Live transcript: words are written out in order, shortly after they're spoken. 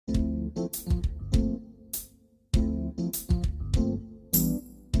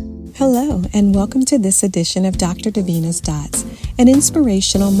and welcome to this edition of Dr. Davina's Dots, an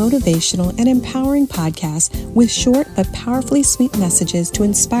inspirational, motivational, and empowering podcast with short but powerfully sweet messages to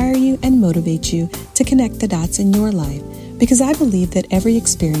inspire you and motivate you to connect the dots in your life. Because I believe that every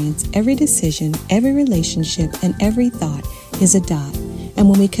experience, every decision, every relationship, and every thought is a dot. And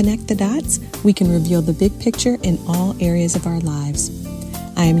when we connect the dots, we can reveal the big picture in all areas of our lives.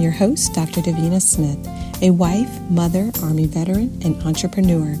 I am your host, Dr. Davina Smith, a wife, mother, Army veteran, and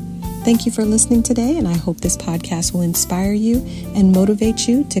entrepreneur. Thank you for listening today, and I hope this podcast will inspire you and motivate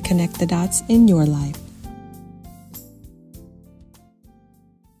you to connect the dots in your life.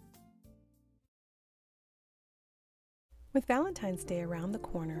 With Valentine's Day around the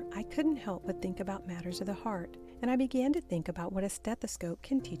corner, I couldn't help but think about matters of the heart, and I began to think about what a stethoscope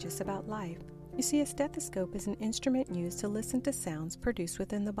can teach us about life. You see, a stethoscope is an instrument used to listen to sounds produced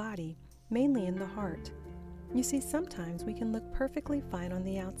within the body, mainly in the heart. You see, sometimes we can look perfectly fine on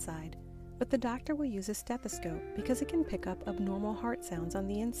the outside, but the doctor will use a stethoscope because it can pick up abnormal heart sounds on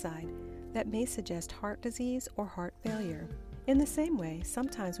the inside that may suggest heart disease or heart failure. In the same way,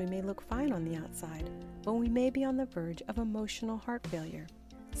 sometimes we may look fine on the outside, but we may be on the verge of emotional heart failure.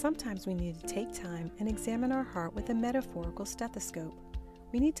 Sometimes we need to take time and examine our heart with a metaphorical stethoscope.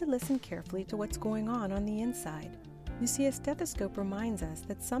 We need to listen carefully to what's going on the inside. You see, a stethoscope reminds us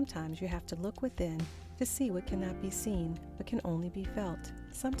that sometimes you have to look within to see what cannot be seen, but can only be felt.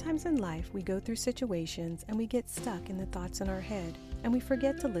 Sometimes in life, we go through situations and we get stuck in the thoughts in our head, and we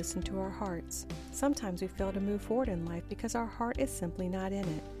forget to listen to our hearts. Sometimes we fail to move forward in life because our heart is simply not in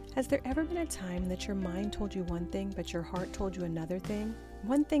it. Has there ever been a time that your mind told you one thing, but your heart told you another thing?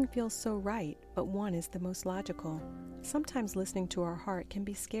 One thing feels so right, but one is the most logical. Sometimes listening to our heart can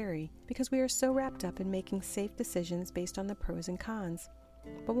be scary because we are so wrapped up in making safe decisions based on the pros and cons.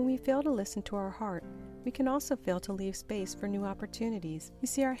 But when we fail to listen to our heart, we can also fail to leave space for new opportunities. You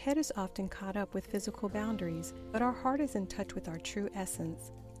see, our head is often caught up with physical boundaries, but our heart is in touch with our true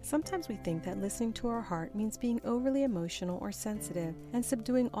essence. Sometimes we think that listening to our heart means being overly emotional or sensitive and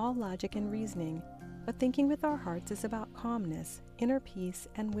subduing all logic and reasoning. But thinking with our hearts is about calmness, inner peace,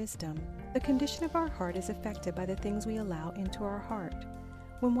 and wisdom. The condition of our heart is affected by the things we allow into our heart.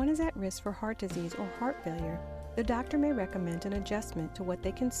 When one is at risk for heart disease or heart failure, the doctor may recommend an adjustment to what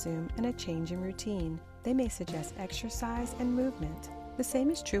they consume and a change in routine. They may suggest exercise and movement. The same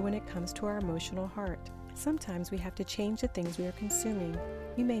is true when it comes to our emotional heart. Sometimes we have to change the things we are consuming.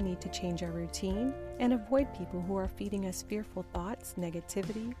 We may need to change our routine and avoid people who are feeding us fearful thoughts,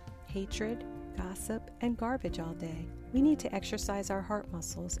 negativity, hatred, gossip, and garbage all day. We need to exercise our heart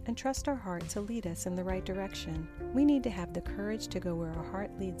muscles and trust our heart to lead us in the right direction. We need to have the courage to go where our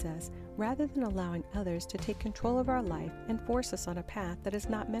heart leads us, rather than allowing others to take control of our life and force us on a path that is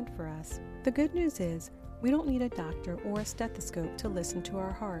not meant for us. The good news is, we don't need a doctor or a stethoscope to listen to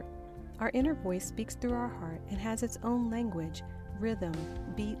our heart. Our inner voice speaks through our heart and has its own language, rhythm,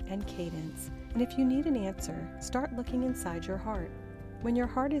 beat, and cadence. And if you need an answer, start looking inside your heart. When your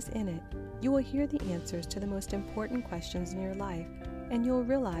heart is in it, you will hear the answers to the most important questions in your life, and you'll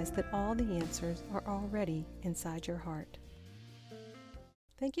realize that all the answers are already inside your heart.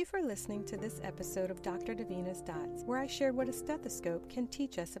 Thank you for listening to this episode of Dr. Davina's Dots, where I shared what a stethoscope can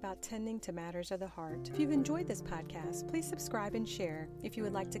teach us about tending to matters of the heart. If you've enjoyed this podcast, please subscribe and share. If you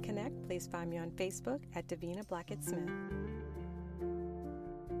would like to connect, please find me on Facebook at Davina Blackett Smith.